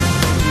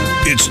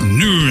It's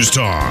news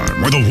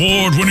time with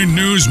award-winning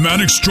newsman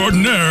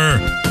extraordinaire,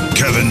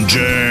 Kevin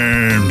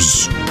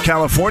James.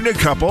 California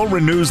couple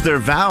renews their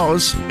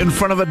vows in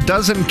front of a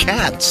dozen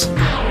cats.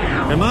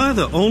 Am I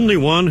the only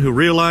one who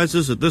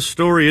realizes that this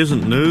story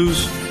isn't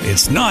news?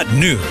 It's not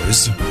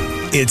news.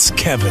 It's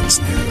Kevin's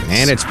news.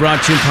 And it's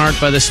brought to you in part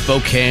by the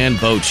Spokane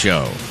Boat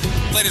Show.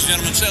 Ladies and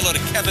gentlemen, say hello to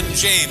Kevin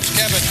James.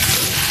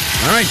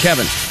 Kevin. All right,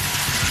 Kevin.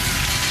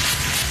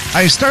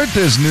 I start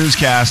this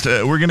newscast.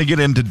 We're going to get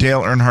into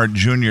Dale Earnhardt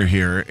Jr.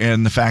 here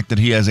and the fact that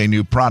he has a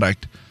new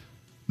product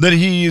that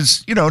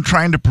he's,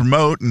 trying to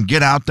promote and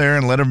get out there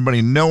and let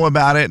everybody know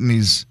about it. And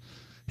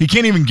he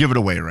can't even give it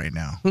away right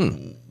now.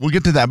 We'll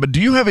get to that. But do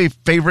you have a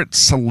favorite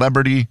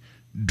celebrity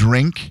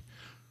drink?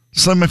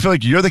 Slim, I feel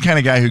like you're the kind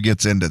of guy who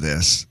gets into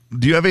this.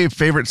 Do you have a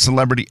favorite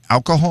celebrity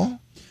alcohol?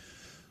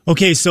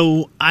 Okay,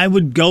 so I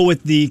would go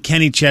with the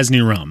Kenny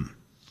Chesney rum.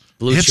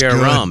 Blue Chair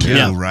Rum. Too,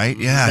 yeah. Right?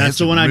 Yeah, That's it's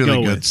the one I'd really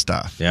go good with.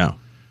 stuff. Yeah.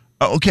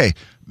 Okay,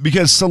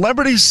 because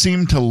celebrities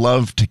seem to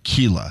love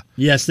tequila.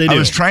 Yes, they do. I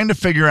was trying to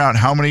figure out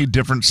how many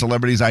different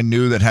celebrities I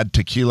knew that had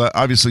tequila.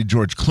 Obviously,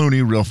 George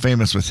Clooney, real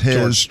famous with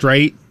his.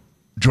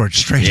 George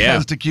Strait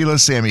has tequila.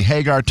 Sammy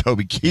Hagar,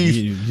 Toby Keith.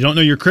 You don't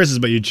know your Chris's,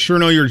 but you sure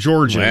know your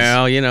George's.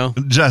 Well,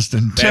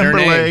 Justin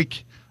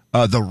Timberlake.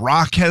 The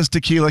Rock has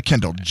tequila.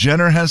 Kendall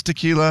Jenner has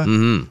tequila.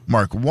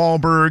 Mark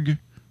Wahlberg.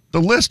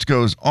 The list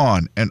goes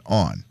on and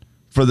on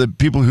for the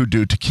people who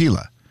do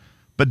tequila.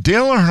 But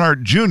Dale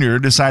Earnhardt Jr.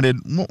 decided,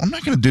 well, I'm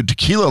not going to do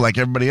tequila like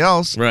everybody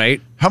else.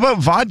 Right. How about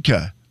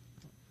vodka?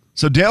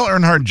 So Dale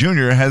Earnhardt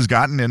Jr. has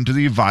gotten into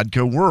the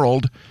vodka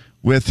world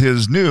with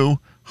his new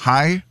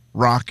High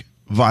Rock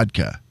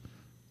vodka.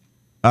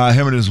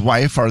 Him and his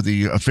wife are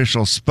the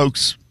official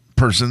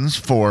spokespersons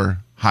for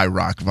High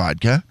Rock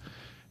vodka.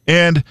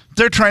 And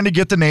they're trying to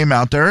get the name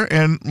out there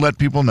and let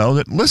people know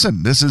that,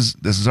 listen, this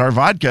is our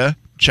vodka.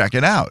 Check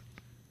it out.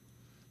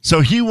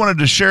 So he wanted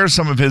to share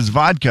some of his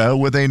vodka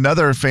with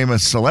another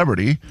famous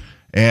celebrity,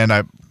 and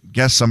I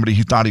guess somebody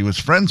he thought he was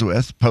friends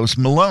with, Post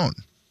Malone.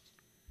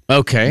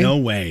 Okay. No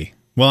way.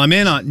 Well, I'm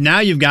in on.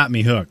 Now you've got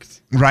me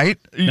hooked. Right?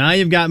 Now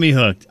you've got me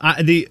hooked.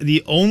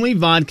 The only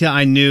vodka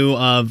I knew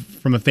of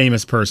from a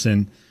famous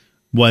person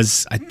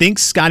was, I think,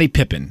 Scottie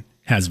Pippen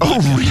has vodka.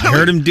 Oh, really? I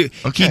heard him do.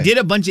 Okay. He did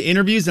a bunch of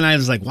interviews, and I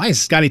was like, why is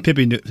Scottie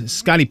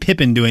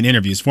Pippen doing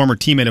interviews? Former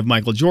teammate of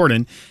Michael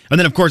Jordan. And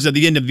then, of course, at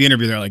the end of the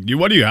interview, they're like,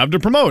 what do you have to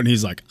promote? And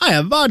he's like, I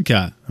have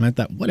vodka. And I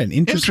thought, what an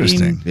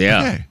interesting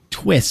Okay.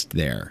 twist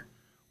there.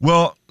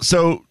 Well,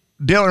 so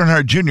Dale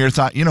Earnhardt Jr.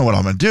 thought, you know what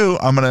I'm going to do?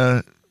 I'm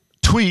going to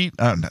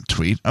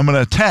I'm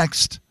going to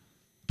text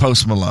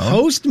Post Malone.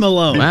 Post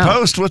Malone. Wow.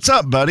 Post, what's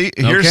up, buddy?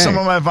 Here's Okay. some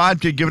of my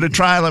vodka. Give it a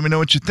try. Let me know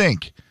what you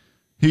think.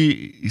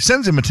 He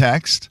sends him a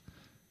text,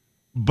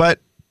 but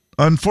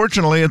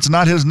unfortunately, it's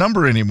not his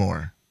number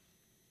anymore.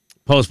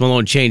 Post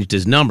Malone changed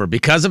his number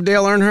because of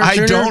Dale Earnhardt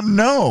Jr.? I don't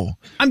know.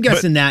 I'm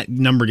guessing that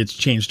number gets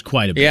changed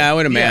quite a bit. Yeah, I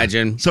would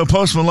imagine. So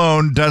Post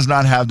Malone does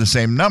not have the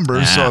same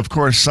number. So of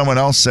course someone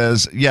else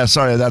says, "Yeah,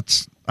 sorry,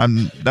 that's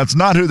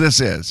not who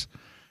this is."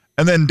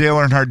 And then Dale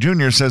Earnhardt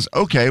Jr. says,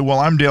 "Okay, well,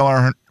 I'm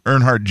Dale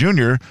Earnhardt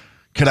Jr.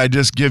 Could I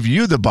just give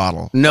you the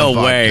bottle?" No of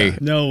vodka?" way.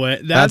 No way.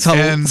 That's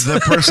And the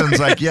person's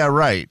like, "Yeah,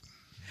 right."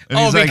 And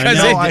he's like, because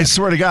 "No, they- I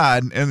swear to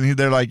God." And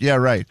they're like, "Yeah,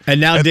 right." And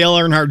now Dale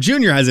Earnhardt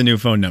Jr. has a new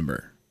phone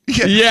number.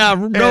 Yeah,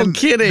 no And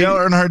kidding. Dale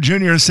Earnhardt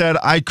Jr. said,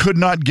 "I could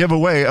not give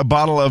away a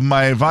bottle of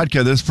my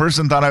vodka. This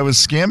person thought I was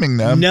scamming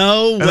them."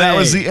 No And that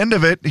was way. the end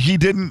of it. They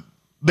didn't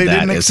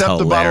That is accept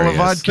the bottle of hilarious.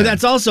 vodka. But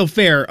that's also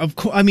fair. Of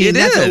course, I mean, It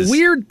that's is. a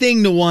weird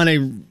thing to want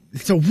to.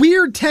 It's a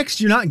weird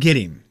text you're not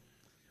getting.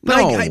 But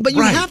No, but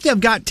you right. have to have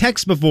got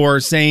text before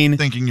saying,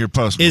 thinking you're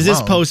Post Malone. "Is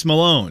this Post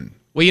Malone?"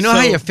 Well, you know So-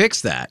 how you fix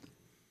that?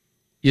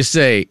 You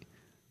say,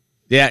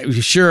 yeah,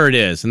 sure it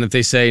is. And if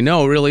they say,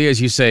 no, it really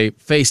is, you say,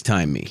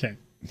 FaceTime me. Okay.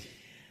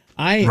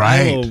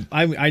 Right.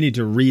 I need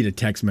to read a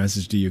text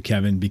message to you,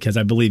 Kevin, because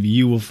I believe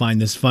you will find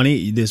this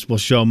funny. This will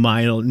show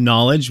my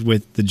knowledge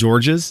with the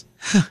Georges.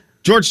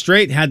 George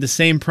Strait had the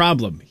same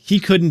problem. He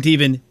couldn't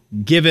even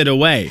give it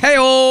away.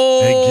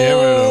 Hey-oh! Hey, give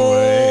it away.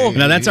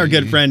 Now, that's our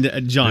good friend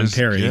John Just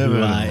Perry, give who it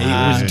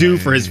was due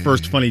for his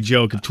first funny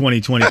joke of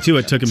 2022.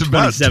 It took him It's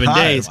about 27 time.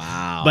 days.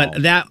 Wow.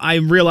 But that, I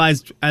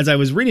realized as I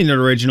was reading it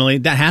originally,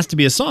 that has to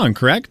be a song,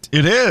 correct?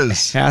 It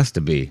is. Has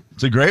to be.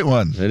 It's a great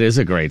one. It is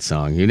a great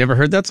song. You never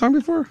heard that song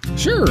before?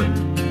 Sure.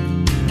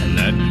 And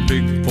that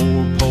big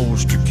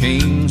four-poster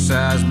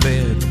king-size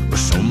bed where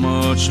so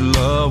much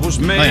love was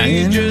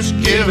made, yeah. just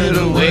give it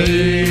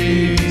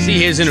away. See,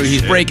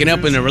 he's breaking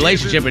up in a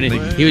relationship, and he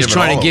was Give it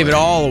trying all to give it away.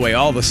 all away,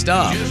 all the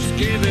stuff. Just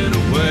give it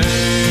away.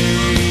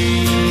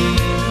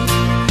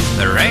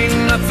 There ain't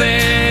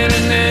nothing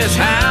in this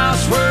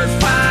house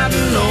worth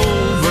fighting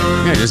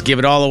over. Yeah, just give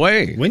it all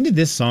away. When did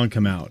this song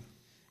come out?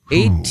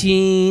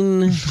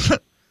 18...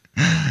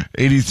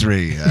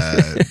 83.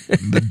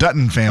 The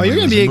Dutton family. Oh, you're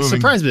going was to be moving-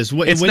 surprised by this.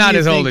 It's when not do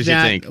as old think as you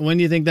that- think. When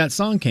do you think that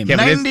song came Kevin,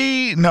 out?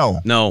 90? No.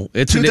 No,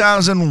 it's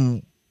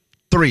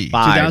 2003.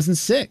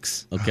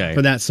 2006. Okay.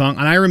 For that song.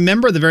 And I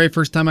remember the very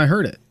first time I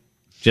heard it.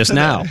 just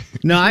now.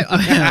 No, I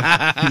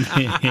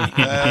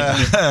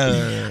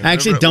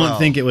actually don't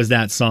think it was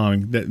that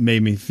song that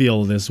made me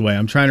feel this way.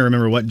 I'm trying to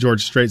remember what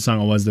George Strait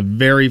song it was the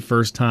very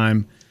first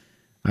time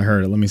I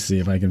heard it. Let me see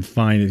if I can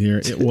find it here.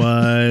 It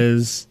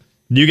was,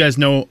 do you guys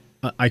know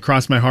I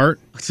Crossed My Heart?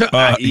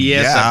 Yes,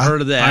 yeah. I've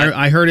heard of that.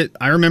 I heard it.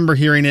 I remember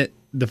hearing it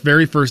the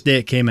very first day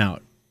it came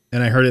out.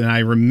 And I heard it, and I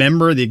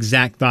remember the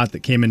exact thought that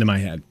came into my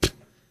head.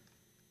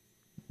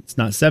 It's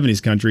not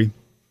 70s country.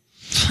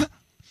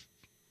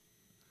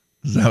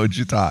 Is that what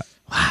you thought?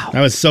 Wow.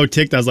 I was so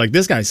ticked. I was like,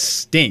 this guy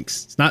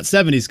stinks. It's not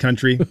 70s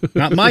country.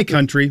 Not my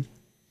country.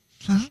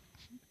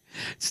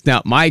 It's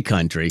not my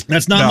country.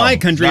 That's not my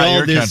country. Not all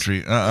your this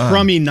country.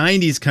 crummy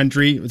 90s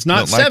country. It's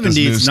not Don't like this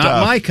 70s. new It's not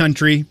stuff. my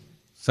country.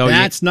 So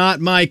That's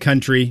not my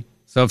country.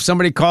 So if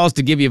somebody calls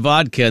to give you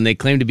vodka and they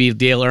claim to be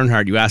Dale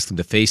Earnhardt, you ask them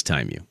to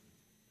FaceTime you.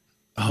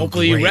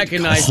 Hopefully you great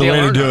recognize That's the Dale way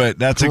to Earnhardt. do it.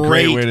 That's a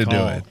great way to do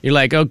call. it. You're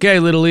like, okay,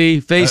 Little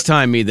E,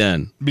 FaceTime me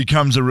then.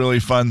 Becomes a really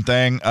fun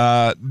thing.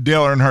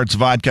 Dale Earnhardt's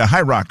vodka,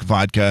 High Rock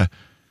vodka,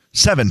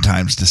 7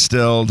 times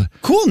distilled.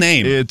 Cool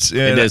name. It's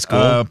It is cool.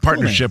 a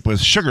partnership with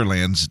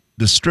Sugarlands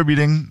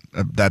Distributing.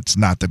 That's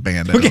not the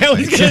band. I Okay, I don't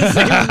was think. going to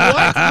say,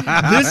 what?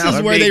 This is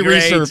would where be they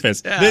great.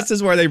 resurface. Yeah. This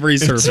is where they've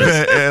It's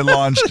resurfaced. it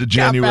launched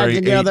January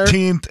together.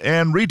 18th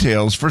and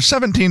retails for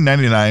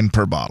 $17.99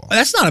 per bottle.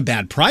 That's not a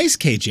bad price,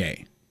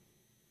 KJ.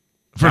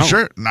 For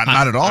sure. Not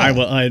at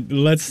all.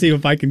 Let's see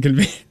if I can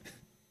convince.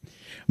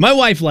 My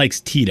wife likes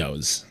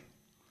Tito's.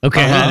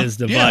 Okay. That is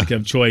the Yeah. vodka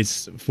of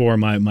choice for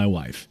my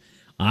wife.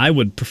 I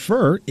would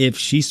prefer if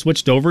she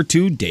switched over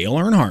to Dale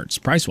Earnhardt's,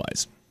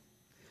 price-wise.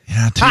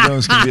 Yeah,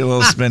 Tito's can be a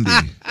little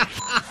spendy.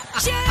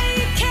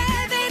 Jay,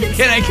 Kevin, and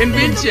Can I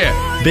convince you?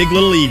 Big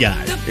little E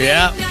guy.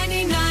 Yeah.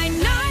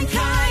 99.9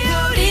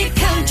 Coyote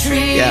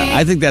Country. Yeah,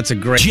 I think that's a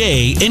great.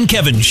 Jay and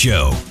Kevin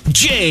Show.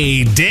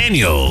 Jay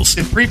Daniels.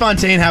 Did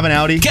Prefontaine have an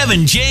Audi?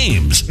 Kevin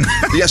James.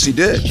 Yes, he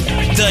did.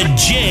 The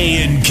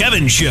Jay and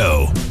Kevin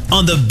Show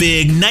on the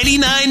Big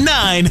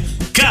 99.9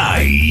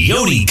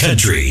 Coyote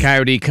Country.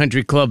 Coyote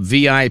Country Club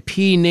VIP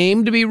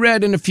name to be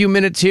read in a few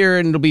minutes here,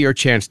 and it'll be your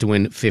chance to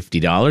win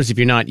 $50. If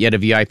you're not yet a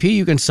VIP,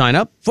 you can sign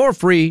up for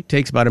free.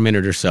 Takes about a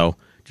minute or so.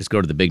 Just go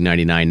to the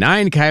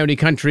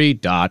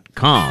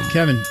big999coyotecountry.com.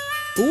 Kevin.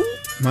 Ooh,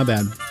 my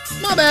bad.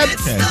 My bad.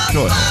 Okay,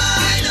 go ahead.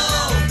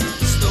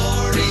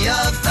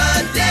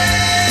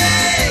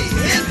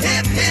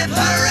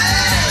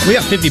 We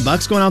got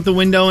 $50 going out the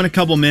window in a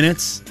couple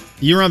minutes.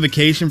 You were on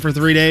vacation for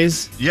 3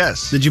 days.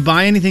 Yes. Did you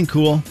buy anything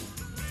cool?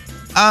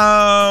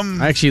 I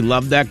actually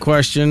love that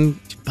question.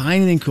 Buy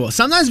anything cool?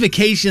 Sometimes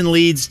vacation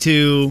leads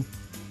to,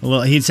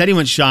 well, he said he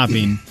went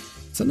shopping.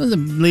 Sometimes it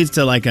leads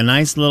to like a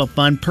nice little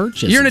fun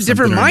purchase. You're in of a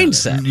different something or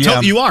another. mindset. Yeah.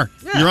 So you are.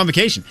 You're on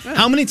vacation.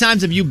 How many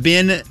times have you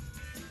been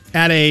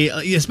at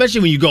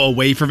especially when you go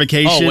away for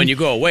vacation? Oh, when you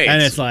go away.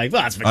 And it's like,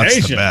 well, it's That's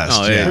vacation. the best.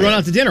 Oh, We're yeah. going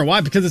out to dinner.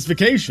 Why? Because it's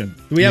vacation.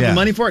 Do we have Yeah. the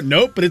money for it?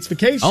 Nope, but it's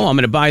vacation. Oh, I'm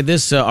going to buy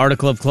this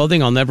article of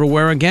clothing I'll never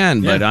wear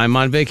again, but Yeah. I'm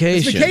on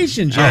vacation. It's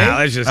vacation, Jay. Ah,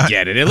 let's just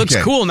get it. It looks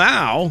Okay. cool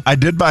now. I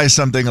did buy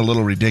something a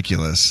little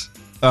ridiculous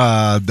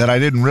that I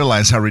didn't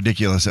realize how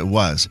ridiculous it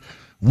was.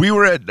 We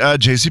were at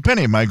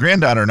JCPenney, my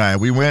granddaughter and I.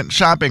 We went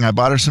shopping. I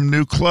bought her some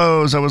new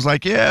clothes. I was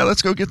like, yeah,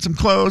 let's go get some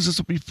clothes. This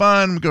will be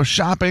fun. We go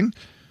shopping.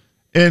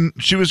 And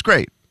she was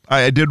great.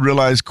 I did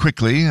realize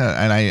quickly,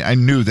 and I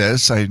knew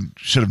this. I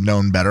should have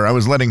known better. I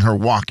was letting her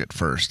walk at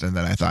first, and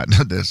then I thought,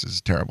 this is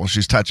terrible.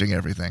 She's touching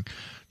everything.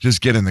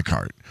 Just get in the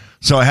cart.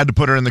 So I had to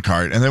put her in the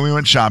cart. And then we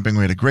went shopping.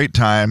 We had a great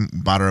time.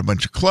 Bought her a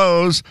bunch of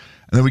clothes.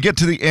 And then we get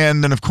to the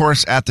end, and of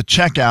course, at the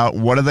checkout,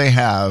 what do they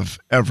have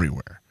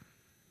everywhere?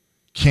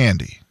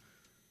 Candy.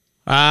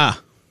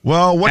 Ah.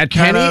 Well, what At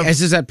kind Penny? of... Is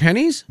this at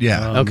Penny's?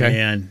 Yeah. Oh, Okay.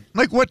 man.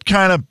 Like, what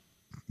kind of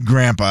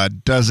grandpa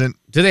doesn't...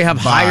 Do they have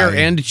buy- higher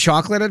end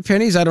chocolate at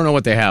Penny's? I don't know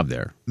what they have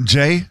there.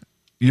 Jay,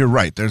 you're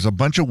right. There's a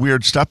bunch of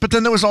weird stuff, but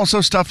then there was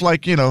also stuff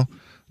like,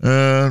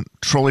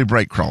 trolley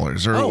brake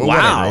crawlers or Oh,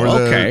 whatever. wow. Or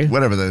Okay.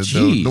 Whatever, the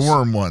Jeez.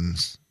 worm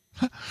ones.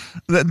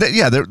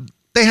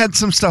 They had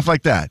some stuff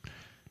like that.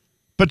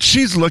 But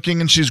she's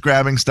looking and she's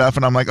grabbing stuff,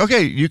 and I'm like,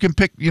 okay, you can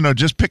pick,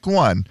 just pick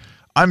one.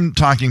 I'm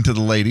talking to the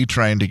lady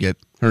trying to get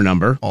Her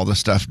number. all the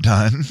stuff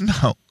done.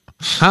 No.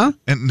 Huh?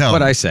 And no.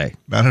 What'd I say?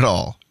 Not at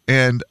all.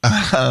 And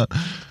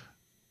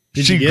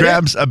Did she you get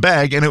grabs a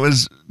bag, and it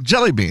was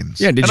jelly beans.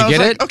 Yeah, did And you I was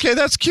get like, it? Okay,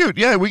 that's cute.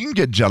 Yeah, we can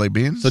get jelly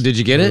beans. So did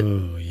you get it?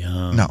 Oh,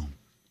 yum. No.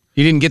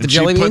 You didn't get the And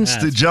jelly she beans?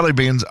 puts the jelly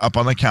beans up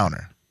on the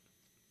counter.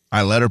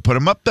 I let her put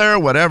them up there,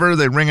 whatever.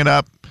 They ring it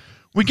up.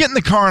 We get in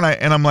the car,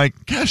 and I'm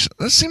like, gosh,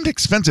 that seemed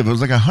expensive. It was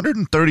like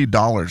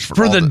 $130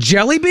 For all the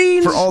jelly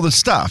beans? for all the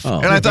stuff. Oh.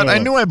 And I thought, I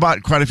knew I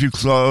bought quite a few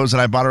clothes,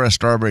 and I bought her a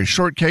strawberry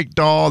shortcake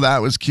doll.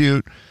 That was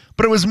cute.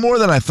 But it was more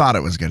than I thought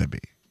it was going to be.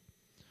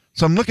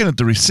 So I'm looking at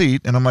the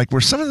receipt, and I'm like, were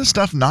some of the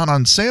stuff not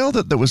on sale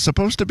that was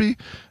supposed to be?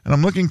 And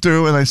I'm looking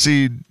through, and I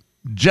see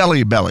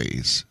Jelly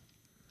Bellies,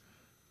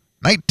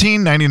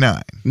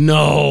 $19.99.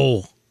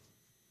 No.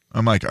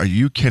 I'm like, are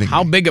you kidding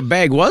How me? big a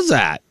bag was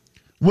that?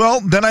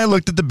 Well, then I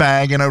looked at the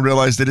bag, and I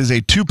realized it is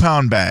a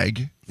 2-pound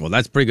bag Well,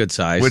 that's pretty good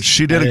size. which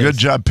she did a good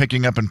job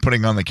picking up and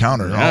putting on the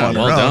counter. Yeah, all on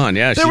well her own. done.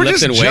 Yeah, they she were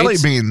just lifted jelly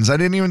weights. beans. I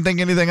didn't even think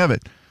anything of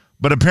it.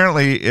 But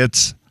apparently,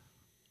 it's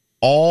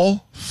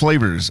all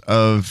flavors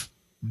of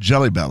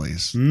Jelly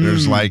Bellies.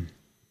 There's like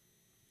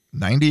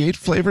 98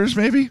 flavors,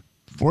 maybe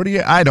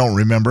 48. I don't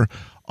remember.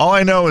 All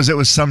I know is it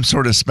was some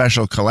sort of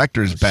special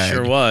collector's bag.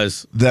 Sure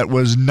was. That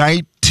was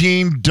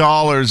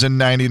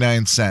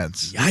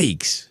 $19.99.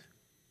 Yikes.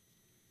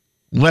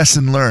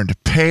 Lesson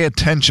learned. Pay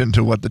attention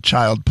to what the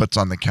child puts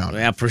on the counter.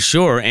 Yeah, for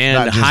sure. And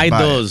Not just hide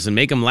buy it. those and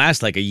make them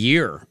last like a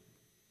year.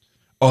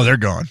 Oh, they're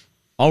gone.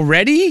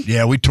 Already?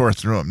 Yeah, we tore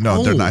through them.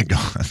 No, they're Oh. not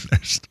gone.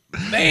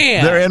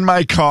 Man. They're in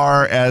my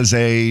car as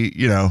a,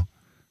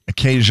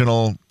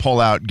 occasional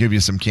pull out, give you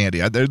some candy.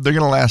 They're going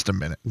to last a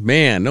minute.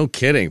 Man, no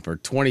kidding. For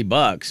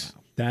 $20.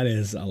 That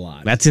is a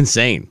lot. That's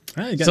insane.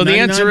 You got So the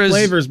 99 answer is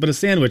flavors, but a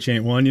sandwich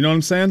ain't one. You know what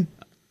I'm saying?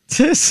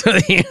 so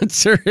the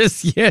answer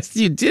is yes,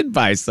 you did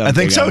buy something. I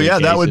think so. on Yeah,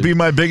 that would be vacation.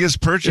 my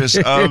biggest purchase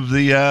of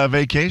the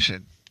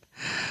vacation.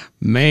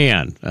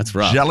 Man, that's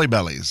rough. Jelly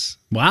Bellies.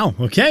 Wow.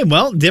 Okay.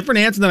 Well, different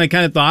answer than I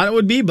kind of thought it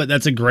would be, but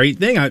that's a great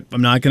thing. I'm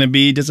not going to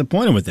be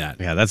disappointed with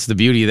that. Yeah, that's the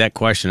beauty of that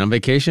question. On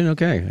vacation?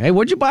 Okay. Hey,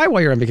 what'd you buy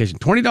while you're on vacation?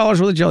 $20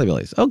 worth of Jelly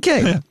Bellies.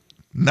 Okay.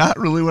 Not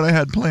really what I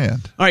had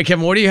planned. All right,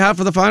 Kevin, what do you have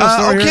for the final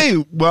story here?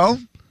 Okay, well,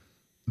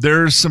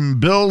 there's some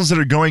bills that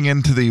are going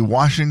into the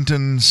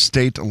Washington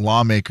state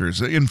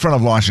lawmakers, in front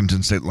of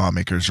Washington state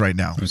lawmakers right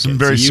now. Some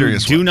very So you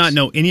serious do ones. not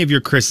know any of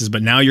your Chris's,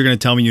 but now you're going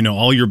to tell me you know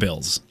all your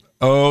bills.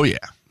 Oh, yeah.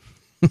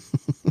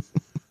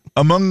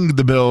 Among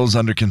the bills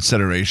under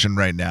consideration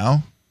right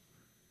now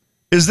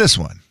is this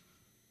one.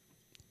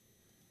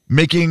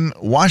 Making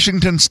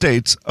Washington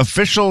state's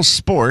official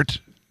sport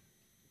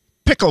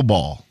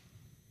pickleball.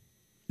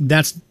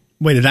 That's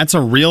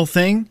a real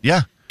thing?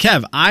 Yeah.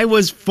 Kev, I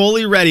was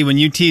fully ready when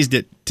you teased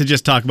it to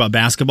just talk about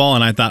basketball,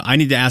 and I thought I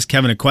need to ask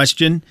Kevin a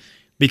question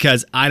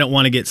because I don't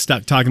want to get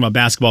stuck talking about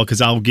basketball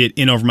because I'll get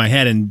in over my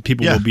head and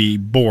people will be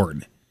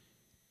bored.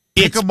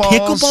 It's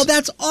pickleball.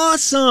 That's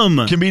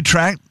awesome. Can be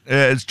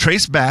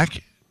traced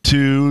back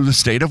to the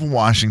state of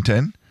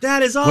Washington.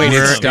 That is awesome. Wait,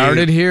 it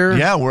started here?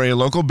 Yeah, where a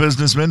local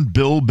businessman,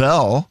 Bill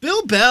Bell.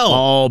 Bill Bell.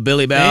 Oh,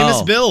 Billy Bell.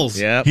 Famous Bills.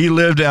 Yep. He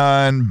lived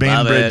on Love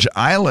Bainbridge it.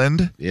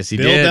 Island Yes, he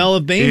Bill did. Bell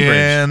of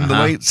Bainbridge. in the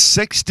late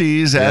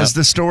 60s, as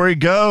the story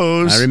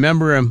goes. I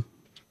remember him.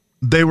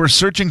 They were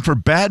searching for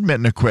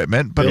badminton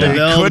equipment, but Bill they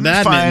Bell, couldn't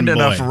badminton find boy.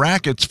 enough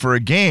rackets for a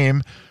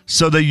game,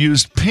 so they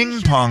used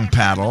ping pong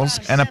paddles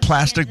and a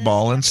plastic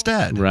ball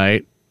instead.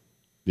 Right.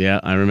 Yeah,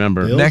 I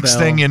remember. Bill Next Bell.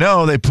 thing you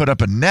know, they put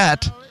up a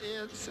net.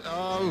 It's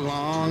a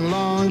long,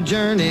 long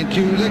journey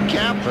to the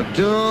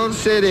capital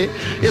city.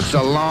 It's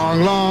a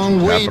long,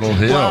 long wait. Capitol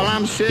Hill. While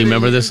I'm Do sitting you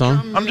remember this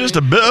song? I'm just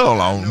a Bill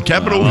on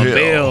Capitol I'm a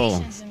Hill.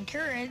 Bill.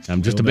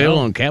 I'm just a Bill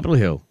on Capitol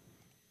Hill.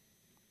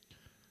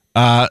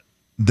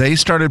 They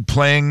started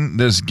playing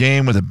this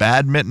game with a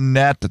badminton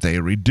net that they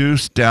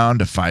reduced down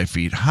to 5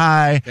 feet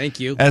high. Thank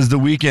you. As the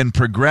weekend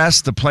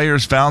progressed, the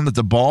players found that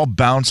the ball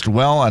bounced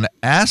well on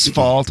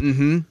asphalt.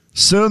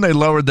 Soon they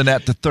lowered the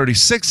net to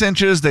 36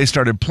 inches. They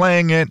started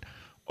playing it.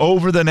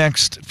 Over the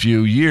next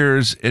few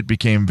years, it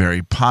became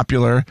very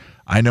popular.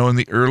 I know in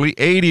the early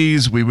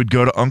 80s, we would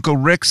go to Uncle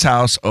Rick's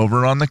house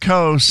over on the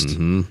coast.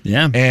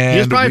 Yeah. And he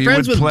was probably we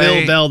friends would with play-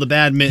 Bill Bell, the He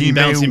badminton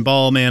may- bouncing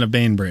ball man of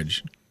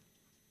Bainbridge.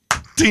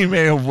 He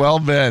may have well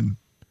been.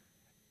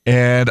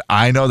 And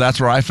I know that's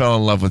where I fell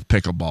in love with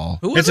pickleball.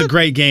 It's a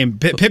great game.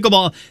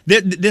 Pickleball.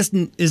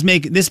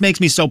 This makes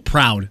me so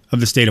proud of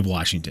the state of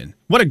Washington.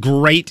 What a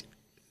great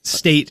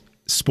state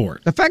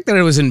sport. The fact that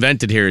it was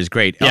invented here is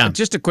great. Yeah.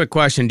 Just a quick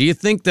question. Do you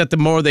think that the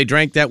more they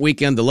drank that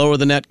weekend, the lower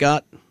the net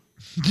got?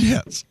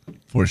 Yes,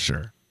 for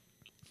sure.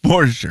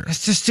 For sure.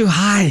 It's just too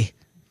high.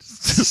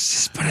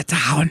 Just put it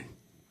down.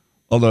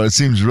 Although it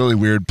seems really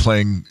weird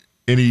playing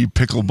any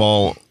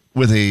pickleball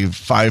with a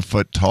 5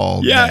 foot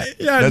tall net.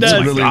 yeah, it That's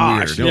does. really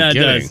Gosh, weird. no Yeah, it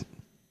kidding. does.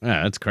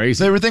 Yeah, that's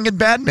crazy. They were thinking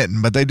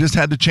badminton, but they just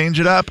had to change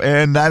it up,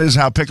 and that is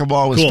how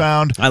pickleball was Cool.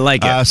 found. I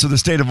like it. So the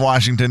state of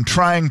Washington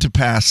trying to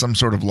pass some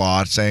sort of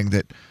law saying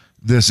that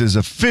this is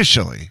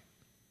officially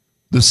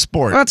the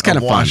sport Well, that's of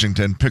kinda fun.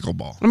 Washington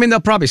pickleball. I mean, they'll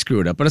probably screw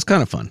it up, but it's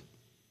kind of fun.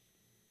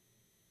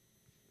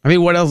 I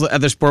mean, what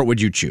other sport would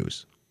you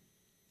choose?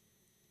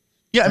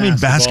 Yeah, I mean,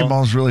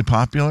 basketball is really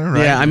popular,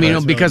 right? Yeah, I mean,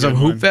 That's a because really of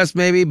good Hoop one. Fest,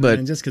 maybe, but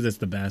And just because it's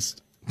the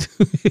best.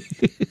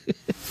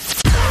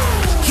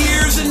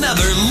 Here's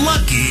another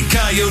lucky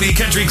Coyote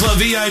Country Club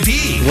VIP.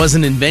 it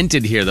wasn't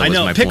invented here, though, I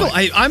know. was my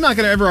point. I'm not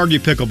going to ever argue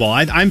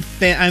pickleball.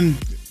 I'm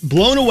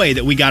blown away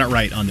that we got it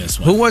right on this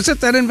one. Who was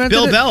it that invented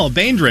Bill it? Bell,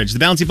 Bainbridge, the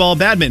bouncy ball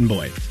badminton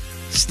boy.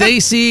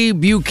 Stacy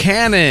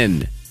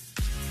Buchanan.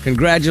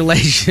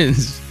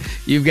 Congratulations.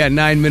 You've got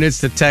 9 minutes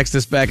to text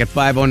us back at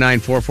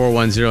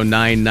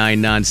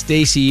 509-441-0999.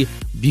 Stacy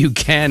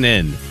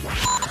Buchanan.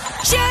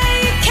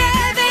 Jay,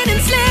 Kevin,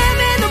 and Slim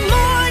in the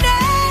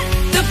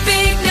morning. The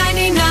big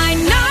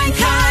 99.9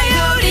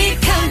 Coyote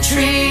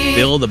Country.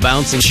 Bill the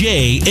Bouncing.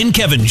 Jay and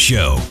Kevin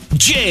Show.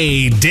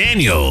 Jay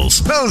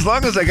Daniels. Well, as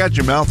long as I got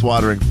your mouth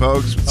watering,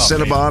 folks.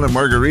 Cinnabon and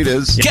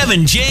margaritas.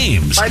 Kevin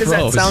James. Why does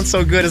that sound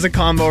so good as a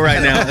combo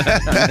right now?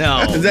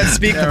 No. Does that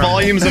speak the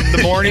volumes of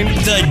the morning?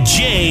 The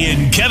Jay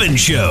and Kevin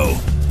Show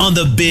on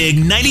the Big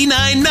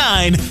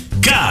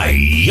 99.9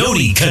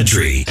 Coyote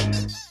Country.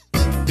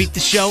 Beat the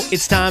show,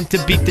 it's time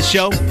to beat the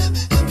show.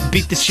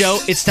 Beat the show,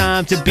 it's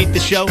time to beat the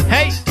show.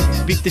 Hey!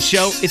 Beat the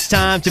show, it's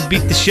time to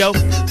beat the show.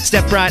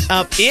 Step right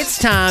up, it's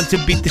time to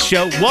beat the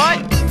show. What?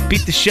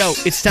 Beat the show,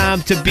 it's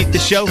time to beat the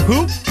show.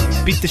 Who?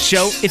 Beat the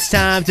show, it's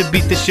time to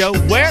beat the show.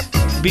 Where?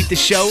 Beat the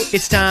show,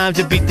 it's time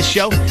to beat the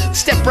show.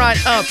 Step right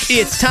up,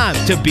 it's time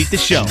to beat the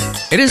show.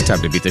 It is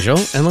time to beat the show,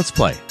 and let's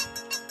play.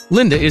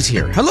 Linda is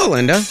here. Hello,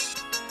 Linda.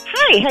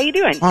 Hi, how you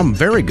doing? I'm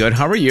very good.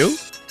 How are you?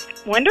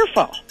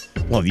 Wonderful.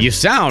 Well, you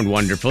sound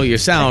wonderful. You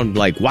sound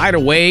like wide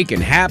awake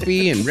and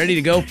happy and ready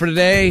to go for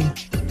today.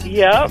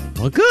 Yep.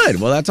 Well,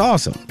 good. Well, that's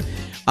awesome.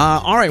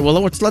 All right. Well,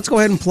 let's go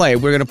ahead and play.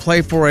 We're going to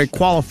play for a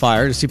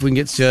qualifier to see if we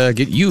can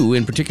get you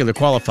in particular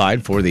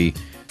qualified for the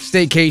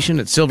staycation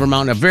at Silver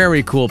Mountain. A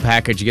very cool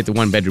package. You get the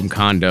 1-bedroom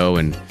condo,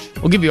 and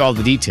we'll give you all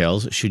the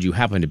details should you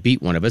happen to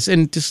beat one of us.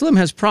 And Slim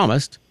has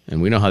promised,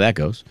 and we know how that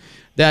goes,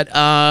 that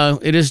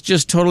it is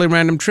just totally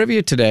random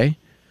trivia today.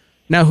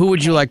 Now, who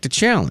would you like to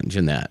challenge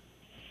in that?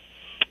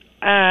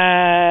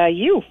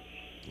 You.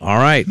 All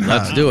right,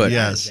 let's do it.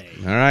 Yes.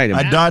 All right.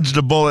 I dodged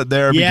a bullet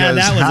there Yeah,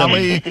 because that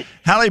was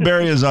Halle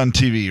Berry is on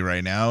TV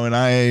right now, and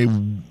I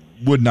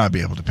would not be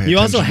able to pay attention You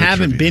also to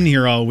haven't trivia. been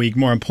here all week,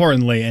 more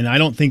importantly, and I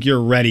don't think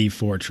you're ready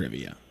for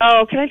trivia.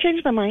 Oh, can I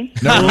change my mind?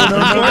 No,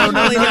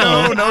 Unfortunately,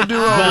 no do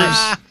overs.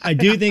 But I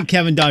do think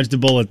Kevin dodged a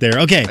bullet there.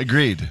 Okay.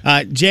 Agreed.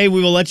 Jay,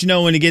 we will let you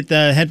know when to get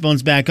the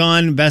headphones back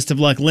on. Best of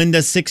luck,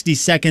 Linda. 60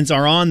 seconds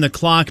are on the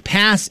clock.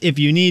 Pass if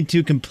you need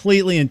to.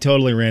 Completely and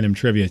totally random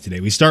trivia today.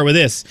 We start with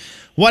this.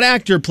 What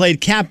actor played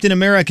Captain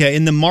America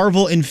in the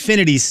Marvel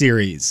Infinity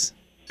series?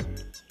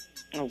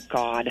 Oh,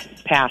 God.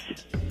 Pass.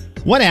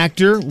 What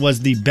actor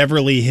was the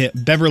Beverly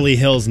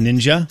Hills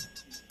Ninja?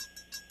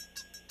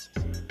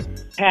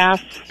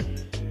 Pass.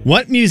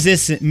 What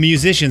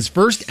musician's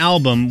first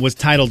album was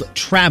titled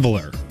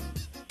Traveler?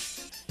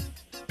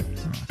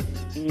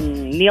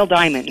 Neil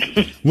Diamond.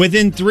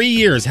 Within 3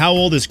 years, how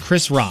old is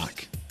Chris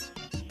Rock?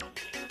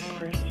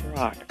 Chris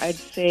Rock. I'd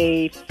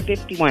say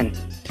 51.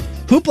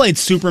 Who played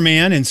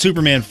Superman in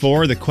Superman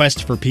 4, The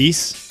Quest for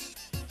Peace?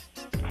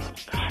 Oh,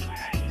 God.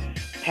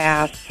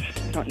 Pass.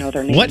 I don't know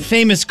their name. What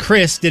famous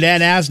Chris did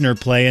Ed Asner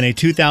play in a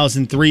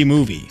 2003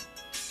 movie?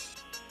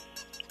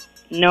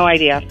 No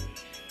idea.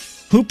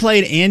 Who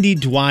played Andy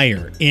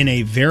Dwyer in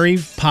a very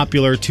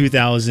popular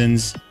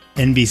 2000s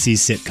NBC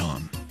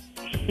sitcom?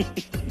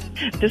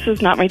 This is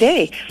not my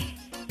day.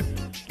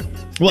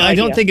 Well, No I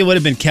don't idea. think it would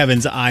have been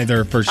Kevin's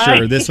either, for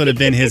sure. This would have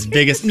been his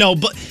biggest. No,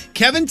 but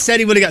Kevin said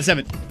he would have got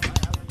 7.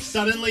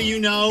 Suddenly you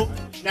know.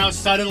 Now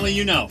suddenly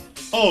you know.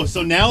 Oh,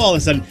 so now all of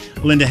a sudden,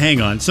 Linda,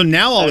 hang on. So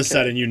now all of a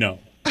sudden you know.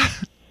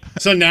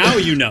 So now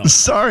you know.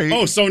 Sorry.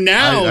 Oh, so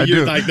now I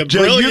you're do. like the Jay,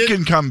 brilliant. you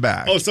can come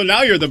back. Oh, so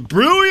now you're the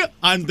brilliant.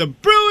 I'm the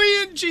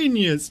brilliant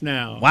genius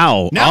now.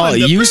 Wow. Now I'm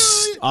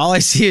the All I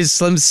see is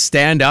Slim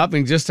stand up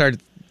and just start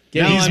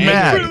getting He's I'm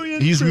mad.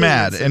 brilliant, He's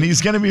brilliant. mad, and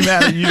he's going to be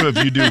mad at you if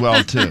you do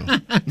well too. All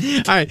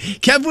right.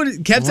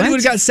 Kev said he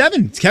would have got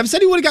 7. Kev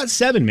said he would have got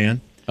 7,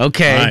 man.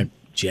 Okay. All right.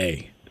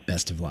 Jay,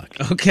 best of luck.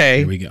 Okay.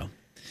 Here we go.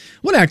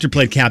 What actor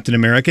played Captain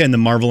America in the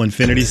Marvel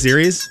Infinity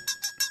series?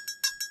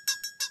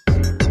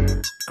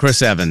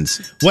 Chris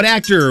Evans. What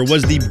actor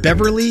was the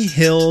Beverly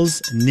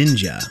Hills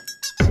Ninja?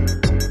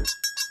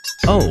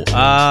 Oh,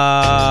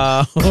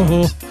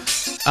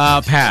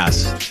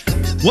 pass.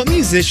 What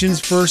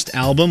musician's first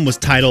album was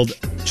titled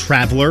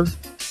Traveler?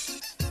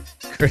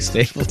 Chris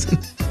Stapleton.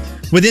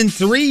 Within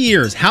 3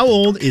 years, how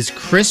old is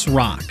Chris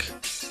Rock?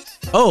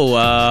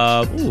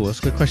 Oh, that's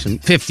a good question.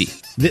 50.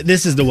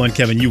 This is the one,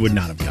 Kevin, you would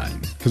not have gotten.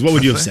 Because what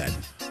would you have said?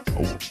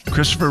 Oh,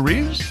 Christopher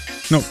Reeves?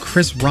 No,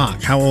 Chris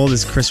Rock. How old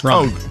is Chris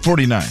Rock? Oh,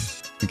 49.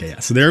 Okay, yeah.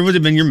 So there would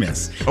have been your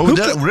miss. Oh,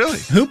 really?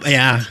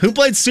 Who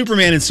played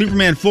Superman in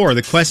Superman 4,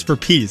 The Quest for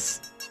Peace?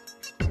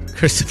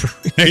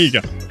 Christopher. There you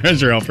go.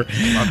 There's your helper.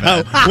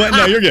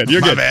 No, you're good.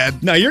 You're My good.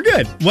 bad. No, you're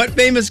good. What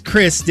famous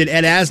Chris did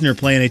Ed Asner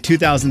play in a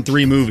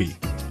 2003 movie?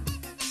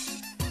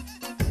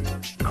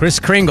 Chris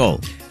Kringle.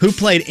 Who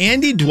played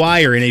Andy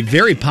Dwyer in a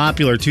very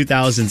popular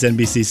 2000s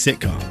NBC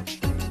sitcom?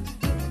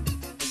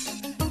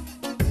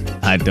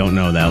 I don't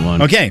know that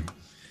one. Okay.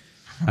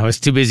 I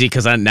was too busy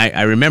because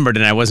I remembered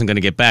and I wasn't going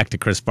to get back to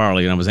Chris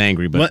Farley and I was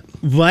angry. But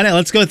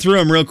Let's go through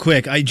them real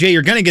quick. Jay,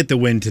 you're going to get the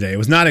win today. It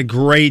was not a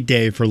great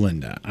day for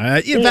Linda.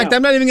 In fact,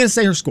 I'm not even going to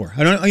say her score.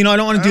 I don't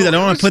want to do that. I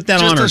don't want to put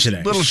that on her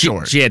today. Little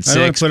short. She had I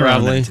don't wanna 6 put her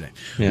on probably. that today.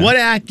 Yeah. What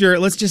actor,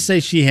 let's just say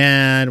she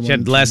had... She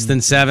had less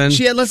than 7?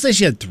 Let's say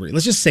she had 3.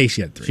 Let's just say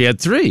she had 3. She had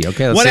 3.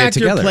 Okay, let's what say it actor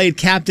together. played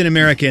Captain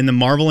America in the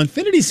Marvel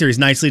Infinity series?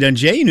 Nicely done,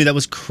 Jay. You knew that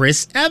was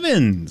Chris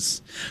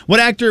Evans. What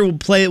actor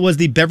was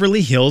the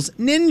Beverly Hills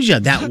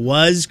Ninja? That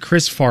was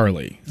Chris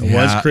Farley. It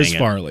was Chris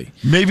Farley.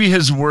 Maybe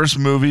his worst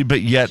movie,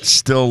 but yet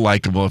still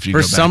likable if you go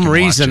For back some and watch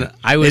reason, it.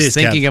 I was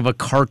thinking of a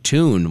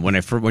cartoon when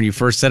you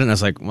first said it, and I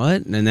was like,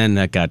 what? And then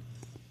that got...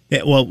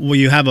 Well,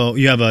 you have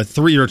a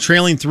 3. You're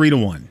trailing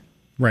 3-1.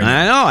 Right.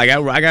 I know.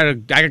 I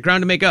got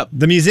ground to make up.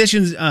 The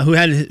musician who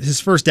had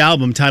his first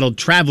album titled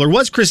Traveler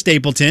was Chris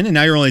Stapleton, and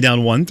now you're only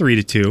down 1,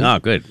 3-2. Oh,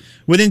 good.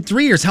 Within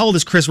 3 years, how old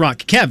is Chris Rock?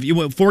 Kev, you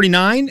went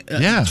 49?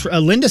 Yeah.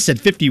 Linda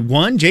said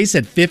 51. Jay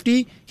said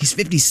 50. He's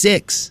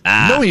 56.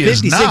 No, he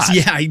is 56. not.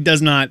 Yeah, he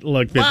does not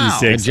look 56. Wow.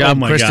 Good job, oh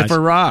my Christopher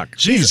gosh. Rock.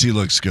 Jeez, he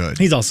looks good.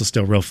 He's also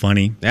still real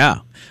funny. Yeah.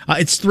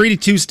 It's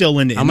 3-2 still,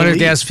 Linda. I'm going to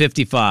guess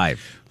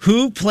 55.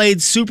 Who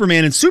played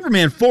Superman in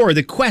Superman 4,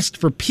 The Quest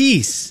for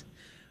Peace?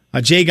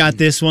 Jay got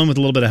this one with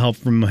a little bit of help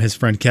from his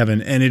friend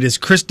Kevin, and it is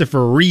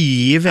Christopher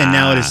Reeve, and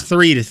now it is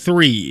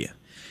 3-3.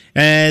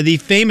 The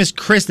famous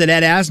Chris that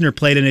Ed Asner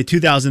played in a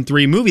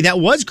 2003 movie, that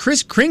was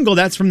Kris Kringle.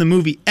 That's from the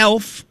movie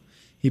Elf.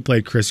 He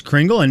played Kris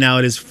Kringle, and now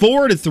it is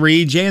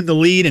 4-3. Jay in the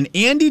lead, and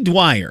Andy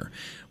Dwyer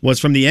was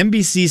from the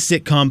NBC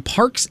sitcom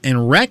Parks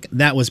and Rec.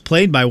 That was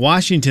played by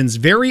Washington's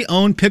very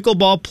own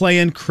pickleball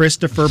playing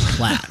Christopher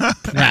Platt.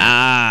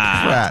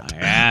 Pratt.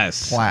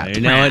 Yes. Platt.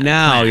 You know it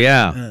now,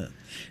 yeah.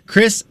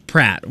 Chris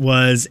Pratt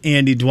was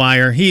Andy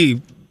Dwyer. He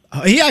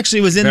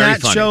actually was in Very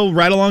that funny. show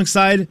right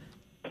alongside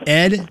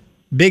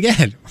Big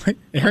Ed.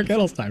 Eric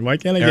Edelstein. Why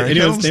can't I get Eric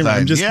any of his name?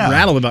 I'm Edelstein, just yeah.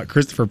 rattled about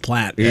Christopher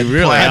Platt. You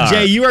really are.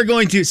 Jay, you are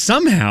going to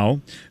somehow,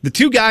 the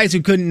 2 guys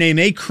who couldn't name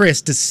a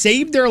Chris to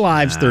save their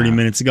lives 30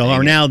 minutes ago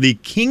are now the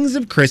kings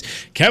of Chris.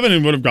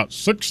 Kevin would have got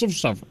 6 of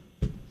 7.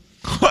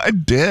 I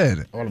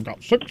did. I would have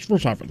got 6 for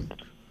 7.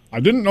 I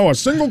didn't know a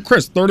single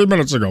Chris 30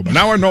 minutes ago, but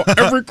now I know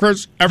every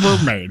Chris ever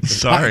made.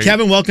 Sorry.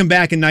 Kevin, welcome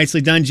back and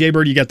nicely done. Jay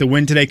Bird, you got the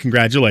win today.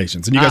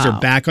 Congratulations. And you guys are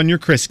back on your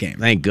Chris game.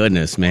 Thank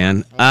goodness,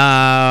 man.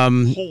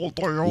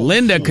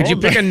 Linda, could you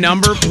pick a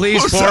number,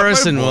 please, Was for that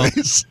us? my And we'll.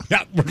 voice?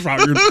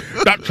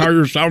 That's how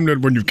you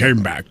sounded when you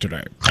came back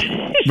today.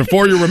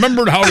 Before you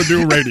remembered how to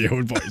do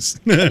radio voice.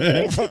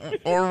 I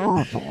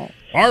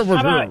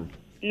was here.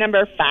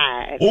 Number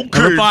 5. Okay,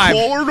 Number 5.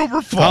 caller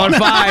number 5. Caller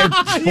 5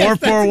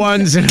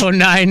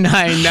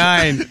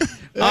 4410999.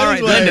 All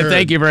right, what I Linda, heard.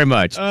 thank you very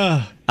much.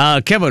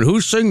 Kevin, who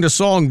sang the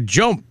song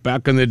 "Jump"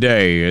 back in the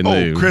day? In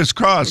the... Criss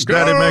Cross,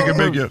 Daddy Make It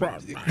Big. I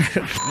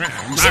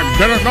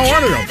didn't know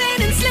any of them.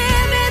 Kevin and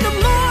Slim in the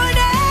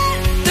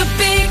morning. The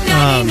big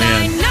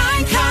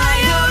 99.9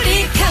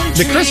 Coyote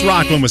Country. The Chris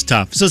Rock one was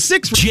tough. So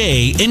 6 for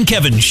Jay and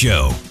Kevin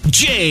Show.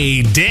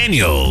 Jay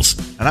Daniels.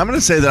 And I'm going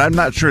to say that I'm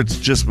not sure it's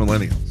just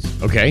millennials.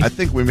 Okay. I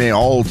think we may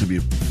all to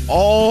be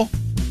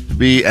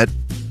at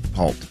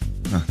fault.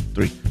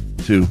 3,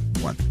 2,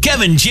 1.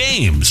 Kevin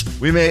James.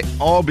 We may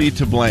all be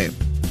to blame.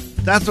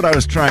 That's what I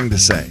was trying to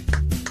say.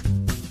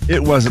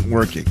 It wasn't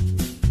working.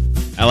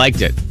 I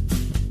liked it.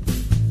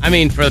 I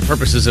mean, for the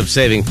purposes of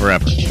saving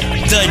forever.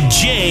 The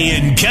Jay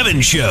and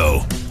Kevin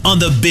Show on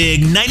the Big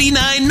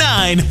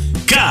 99.9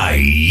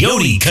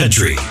 Coyote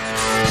Country.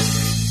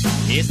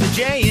 It's the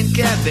Jay and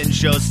Kevin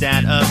show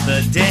stat of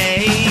the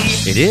day.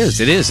 It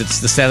is. It's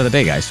the stat of the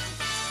day, guys.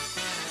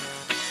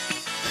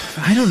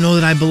 I don't know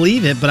that I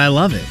believe it, but I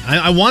love it.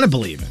 I want to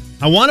believe it.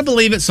 I want to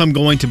believe it, so I'm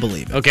going to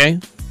believe it. Okay.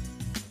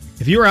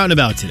 If you were out and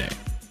about today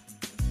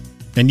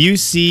and you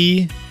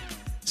see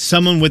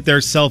someone with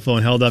their cell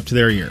phone held up to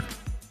their ear,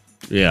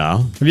 Yeah.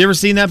 have you ever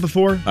seen that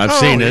before? I've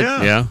seen it.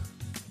 yeah. Yeah.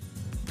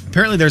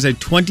 Apparently, there's a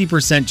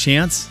 20%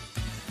 chance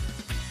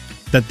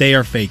that they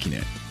are faking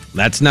it.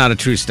 That's not a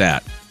true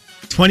stat.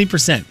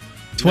 20%.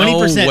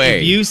 20%. No way.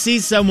 If you see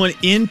someone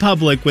in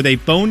public with a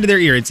phone to their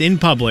ear, it's in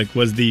public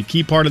was the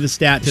key part of the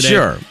stat today.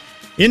 Sure.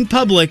 In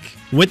public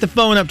with the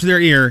phone up to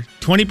their ear,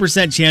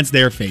 20% chance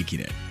they're faking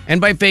it. And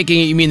by faking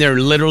it, you mean they're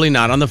literally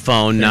not on the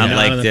phone, They're not not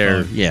like on the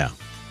they're, phone. yeah.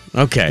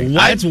 Okay.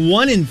 That's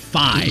 1 in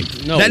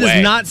 5. No That way.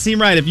 does not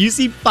seem right. If you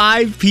see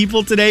 5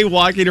 people today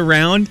walking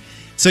around,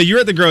 so you're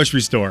at the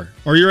grocery store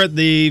or you're at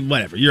the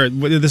whatever, you're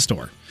at the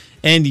store,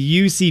 and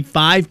you see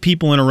 5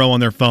 people in a row on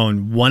their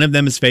phone, one of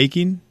them is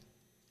faking.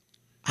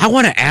 I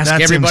want to ask That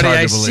seems everybody hard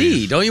I to believe.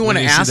 see. Don't you want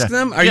When to you see ask that.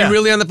 them? Are Yeah. you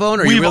really on the phone?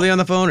 Are you We've really all- on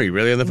the phone? Are you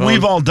really on the phone?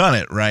 We've all done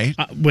it, right?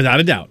 Without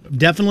a doubt.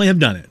 Definitely have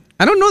done it.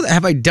 I don't know.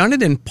 Have I done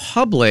it in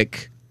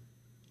public?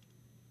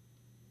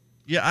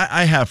 Yeah,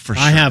 I have for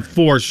sure. I have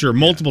for sure,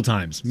 multiple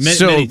times,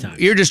 many times.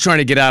 You're just trying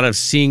to get out of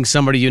seeing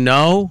somebody you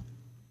know?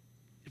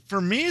 For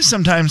me,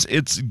 sometimes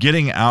it's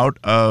getting out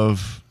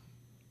of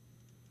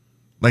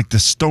like the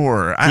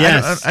store.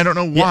 Yes. I don't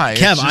know why. Yeah,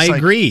 Kev, It's just I like-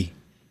 agree.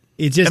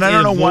 It just And I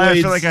don't know why I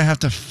avoids- feel like I have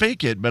to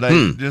fake it, but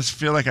I just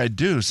feel like I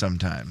do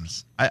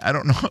sometimes. I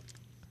don't know.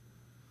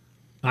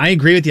 I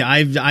agree with you.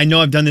 I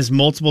know I've done this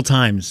multiple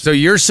times. So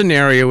your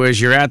scenario is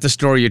you're at the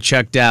store, you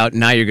checked out,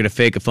 now you're going to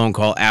fake a phone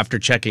call after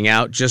checking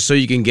out just so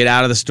you can get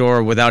out of the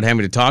store without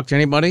having to talk to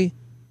anybody?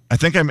 I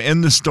think I'm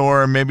in the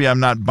store. Maybe I'm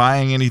not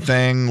buying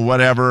anything,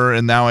 whatever.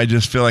 And now I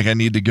just feel like I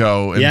need to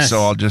go. And so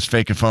I'll just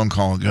fake a phone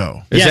call and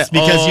go. Yes,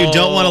 because you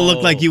don't want to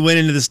look like you went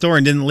into the store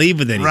and didn't leave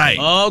with anything. Right.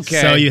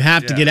 Okay. So you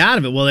have to get out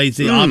of it. Well,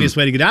 the obvious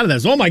way to get out of that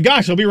is, oh my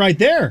gosh, I'll be right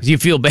there. Do you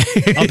feel bad?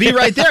 I'll be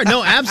right there.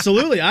 No,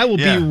 absolutely. I will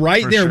be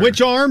right there. sure. Which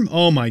arm?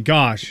 Oh my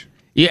gosh.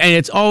 Yeah, and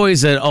it's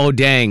always an oh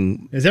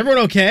dang. Is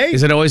everyone okay?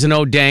 Is it always an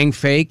oh dang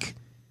fake?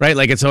 Right?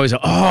 Like it's always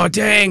oh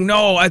dang,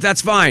 no,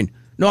 that's fine.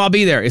 No, I'll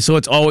be there. So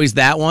it's always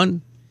that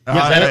one?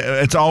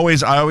 It's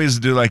always, I always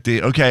do like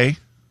the, okay,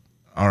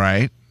 all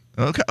right,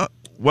 okay.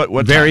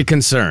 What very time?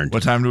 concerned.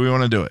 What time do we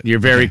want to do it? You're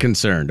very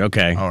concerned.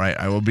 Okay. All right,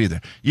 I will be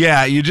there.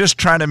 Yeah, you just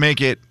try to make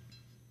it,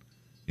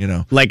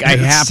 like I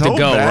have so to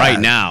go bad. right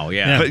now.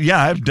 Yeah. But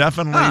yeah, I've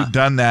definitely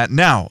done that.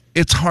 Now,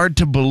 it's hard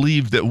to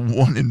believe that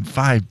 1 in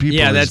 5 people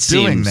is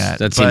doing that.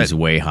 That seems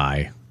way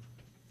high.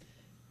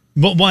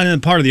 But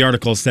part of the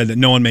article said that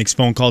no one makes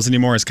phone calls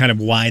anymore is kind of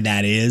why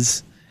that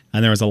is.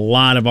 And there was a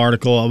lot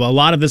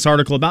of this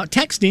article about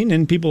texting,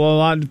 and a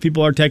lot of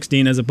people are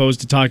texting as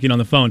opposed to talking on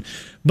the phone.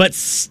 But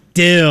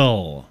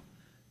still,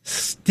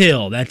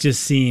 that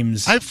just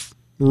seems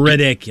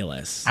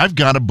ridiculous. I've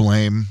got to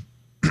blame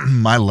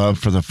my love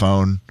for the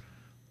phone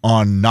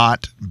on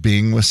not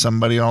being with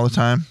somebody all the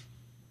time.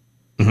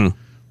 Mm-hmm.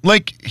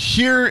 Like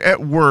here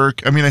at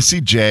work, I mean, I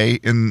see Jay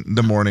in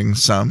the morning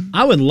some.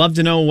 I would love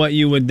to know what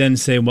you would then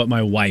say what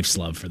my wife's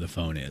love for the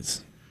phone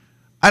is.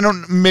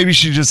 Maybe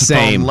she's just a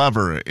phone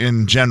lover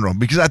in general.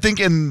 Because I think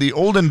in the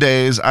olden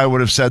days, I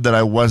would have said that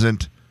I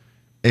wasn't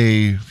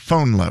a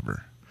phone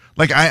lover.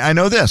 Like, I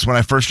know this. When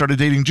I first started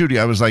dating Judy,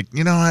 I was like,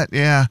 you know what?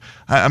 Yeah,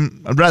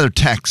 I'd rather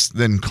text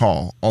than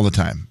call all the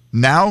time.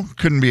 Now,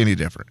 couldn't be any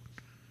different.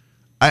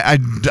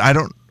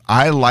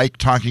 I like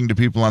talking to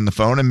people on the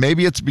phone, and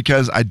maybe it's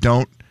because I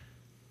don't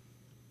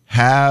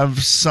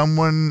have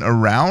someone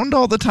around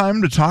all the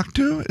time to talk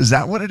to. Is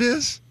that what it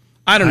is?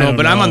 I don't know,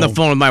 but I'm on the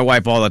phone with my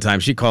wife all the time.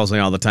 She calls me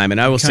all the time. And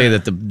I will say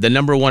that the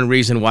number one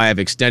reason why I've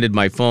extended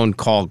my phone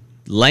call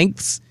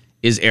lengths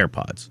is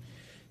AirPods.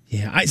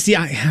 Yeah,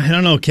 I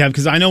don't know, Kev,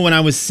 because I know when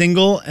I was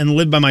single and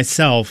lived by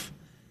myself,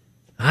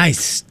 I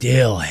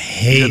still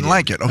hated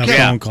a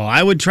phone call.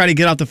 I would try to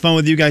get off the phone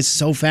with you guys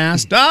so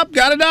fast. Stop,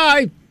 gotta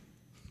die.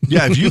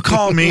 Yeah, if you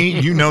call me,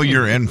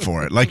 you're in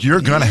for it. Like,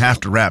 you're going to have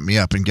to wrap me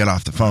up and get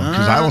off the phone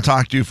because I will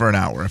talk to you for an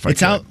hour if I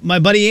can. My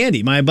buddy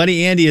Andy. My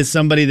buddy Andy is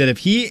somebody that if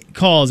he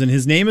calls and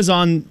his name is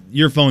on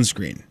your phone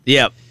screen,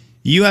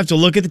 you have to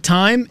look at the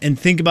time and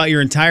think about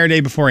your entire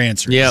day before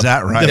answering. Is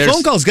that right? The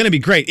phone call is going to be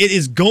great. It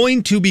is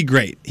going to be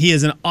great. He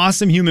is an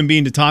awesome human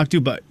being to talk to,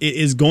 but it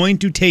is going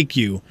to take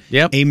you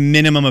a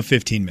minimum of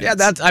 15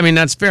 minutes. Yeah,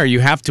 that's fair.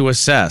 You have to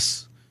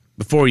assess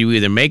before you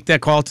either make that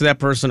call to that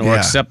person or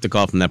accept the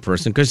call from that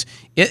person, because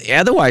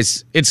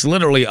otherwise it's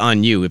literally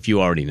on you if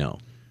you already know.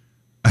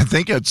 I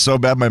think it's so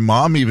bad. My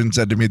mom even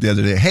said to me the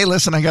other day, "Hey,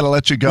 listen, I got to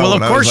let you go." Well,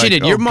 of course she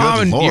did. Your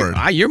mom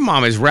your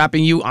mom is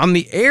wrapping you on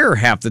the air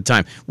half the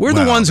time. We're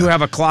the ones who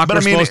have a clock we're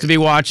supposed to be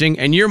watching,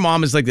 and your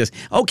mom is like this.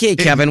 Okay,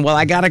 Kevin. Well,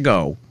 I gotta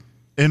go.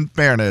 In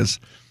fairness,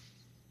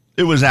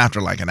 it was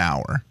after like an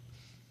hour.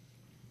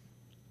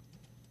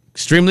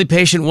 Extremely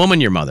patient woman,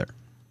 your mother.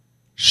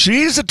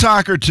 She's a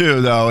talker too,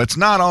 though. It's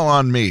not all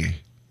on me.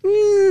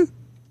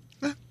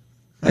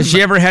 Has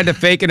she ever had to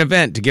fake an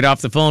event to get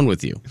off the phone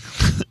with you?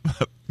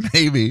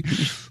 Maybe.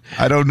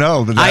 I don't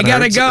know. But I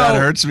gotta go. That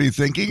hurts me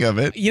thinking of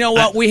it. You know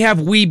what? We have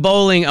a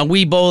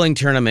Wii bowling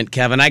tournament,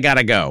 Kevin. I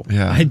gotta go.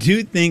 Yeah. I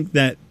do think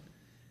that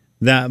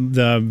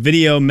the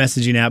video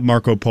messaging app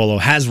Marco Polo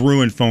has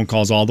ruined phone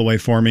calls all the way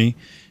for me,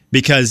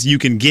 because you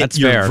can get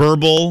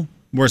verbal,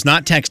 where it's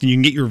not texting, you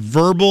can get your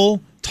verbal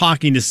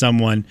talking to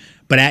someone,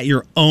 but at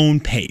your own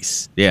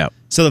pace. Yeah.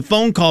 So the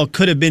phone call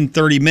could have been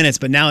 30 minutes,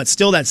 but now it's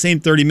still that same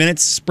 30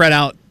 minutes spread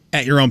out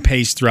at your own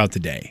pace throughout the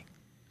day.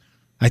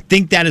 I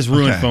think that has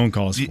ruined phone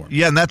calls for me.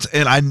 Yeah, and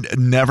I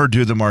never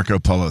do the Marco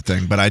Polo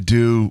thing, but I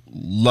do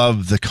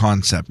love the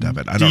concept of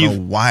it. I don't know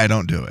why I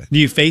don't do it. Do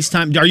you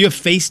FaceTime? Are you a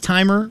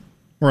FaceTimer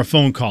or a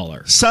phone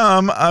caller?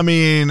 I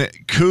mean,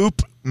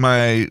 Coop,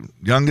 my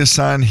youngest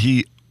son,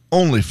 he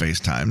only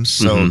FaceTimes.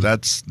 So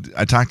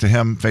I talk to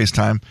him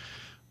FaceTime.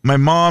 My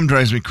mom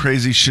drives me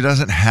crazy. She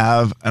doesn't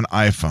have an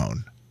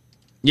iPhone.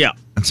 Yeah.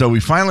 And so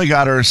we finally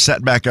got her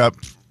set back up.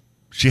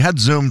 She had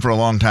Zoom for a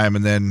long time,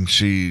 and then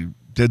she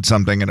did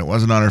something, and it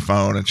wasn't on her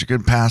phone, and she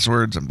couldn't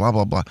passwords and blah,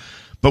 blah, blah.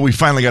 But we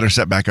finally got her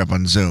set back up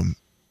on Zoom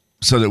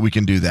so that we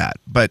can do that.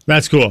 But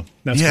that's cool.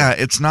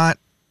 It's not.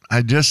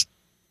 I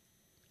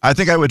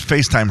think I would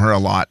FaceTime her a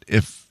lot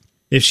if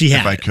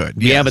I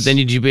could. Yeah, but then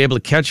you'd be able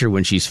to catch her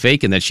when she's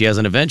faking that she has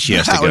an event she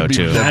has to go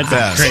to.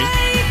 That's great.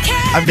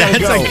 I've got to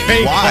go.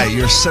 Why?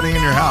 You're sitting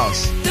in your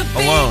house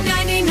alone.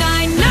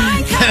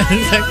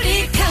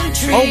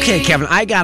 Okay, Kevin, I got